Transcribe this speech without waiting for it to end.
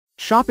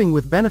Shopping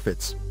with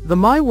benefits. The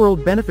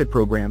myWorld benefit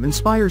program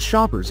inspires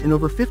shoppers in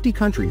over 50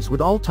 countries with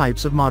all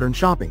types of modern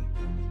shopping.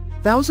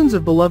 Thousands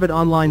of beloved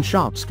online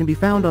shops can be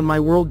found on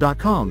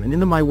myWorld.com and in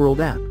the myWorld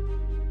app.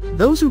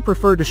 Those who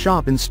prefer to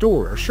shop in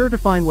store are sure to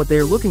find what they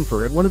are looking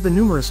for at one of the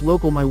numerous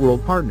local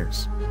myWorld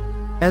partners.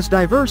 As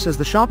diverse as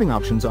the shopping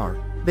options are,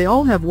 they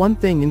all have one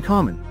thing in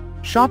common.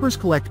 Shoppers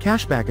collect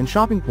cashback and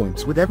shopping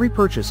points with every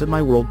purchase at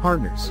myWorld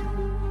partners.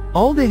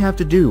 All they have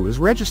to do is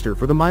register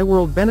for the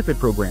myWorld benefit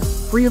program,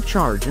 free of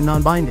charge and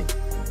non-binding.